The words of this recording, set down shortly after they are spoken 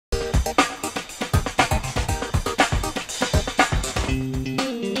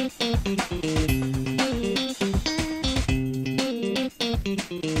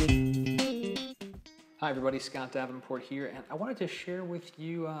everybody, Scott Davenport here, and I wanted to share with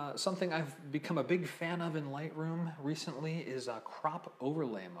you something I've become a big fan of in Lightroom recently is crop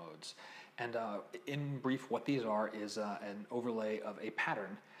overlay modes. And in brief, what these are is an overlay of a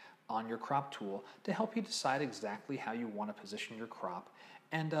pattern on your crop tool to help you decide exactly how you want to position your crop,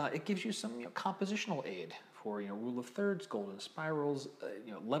 and it gives you some compositional aid for rule of thirds, golden spirals,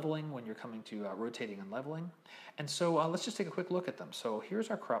 leveling when you're coming to rotating and leveling. And so let's just take a quick look at them. So here's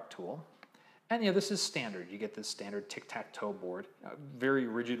our crop tool. And this is standard. You get this standard tic-tac-toe board, very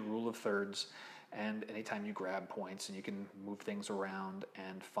rigid rule of thirds, and anytime you grab points and you can move things around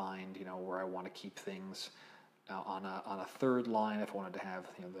and find where I want to keep things on a third line. If I wanted to have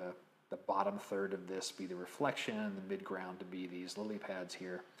the bottom third of this be the reflection and the mid-ground to be these lily pads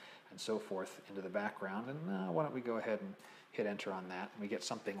here, and so forth into the background. And why don't we go ahead and hit enter on that, and we get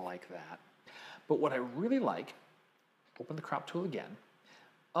something like that. But what I really like, open the crop tool again,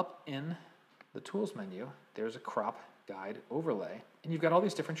 up in the tools menu, there's a crop guide overlay, and you've got all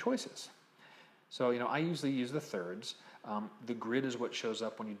these different choices. So I usually use the thirds. The grid is what shows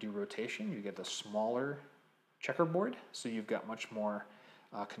up when you do rotation. You get a smaller checkerboard, so you've got much more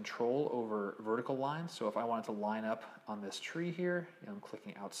control over vertical lines. So if I wanted to line up on this tree here, I'm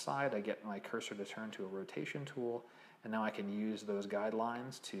clicking outside, I get my cursor to turn to a rotation tool, and now I can use those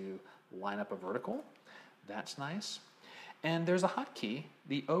guidelines to line up a vertical. That's nice. And there's a hotkey,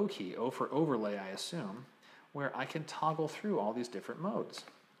 the O key, O for overlay, I assume, where I can toggle through all these different modes.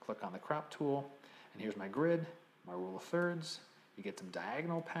 Click on the crop tool, and here's my grid, my rule of thirds. You get some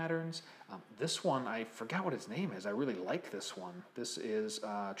diagonal patterns. This one, I forgot what its name is. I really like this one. This is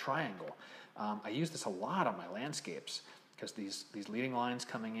triangle. I use this a lot on my landscapes because these leading lines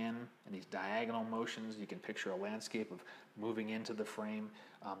coming in and these diagonal motions, you can picture a landscape of moving into the frame.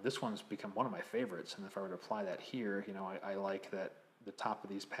 This one's become one of my favorites, and if I were to apply that here, I like that the top of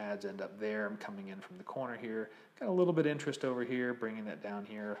these pads end up there. I'm coming in from the corner here. Got a little bit of interest over here, bringing that down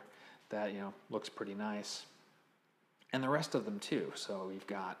here. That looks pretty nice. And the rest of them too. So you've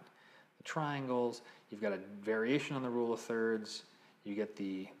got the triangles, you've got a variation on the rule of thirds, you get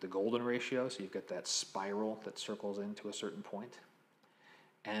the golden ratio, so you've got that spiral that circles into a certain point,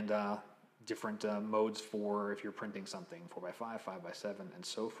 and different modes for if you're printing something, 4x5, 5x7, and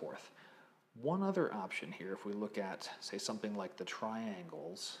so forth. One other option here, if we look at, say, something like the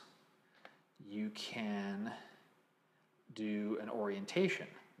triangles, you can do an orientation,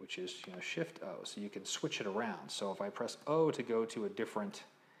 which is Shift O, so you can switch it around. So if I press O to go to a different,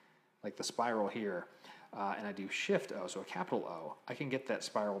 like the spiral here, and I do Shift O, so a capital O, I can get that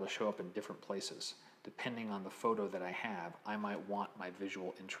spiral to show up in different places. Depending on the photo that I have, I might want my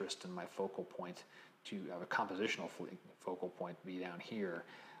visual interest and my focal point to have a compositional focal point be down here.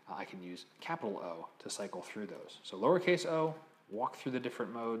 I can use capital O to cycle through those. So lowercase o, walk through the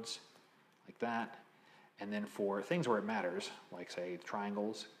different modes like that. And then for things where it matters, like say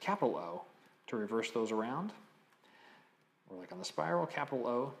triangles, capital O to reverse those around. Or like on the spiral, capital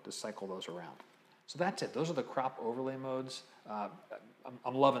O to cycle those around. So that's it. Those are the crop overlay modes.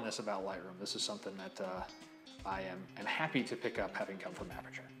 I'm loving this about Lightroom. This is something that I am happy to pick up having come from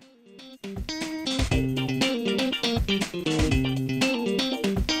Aperture.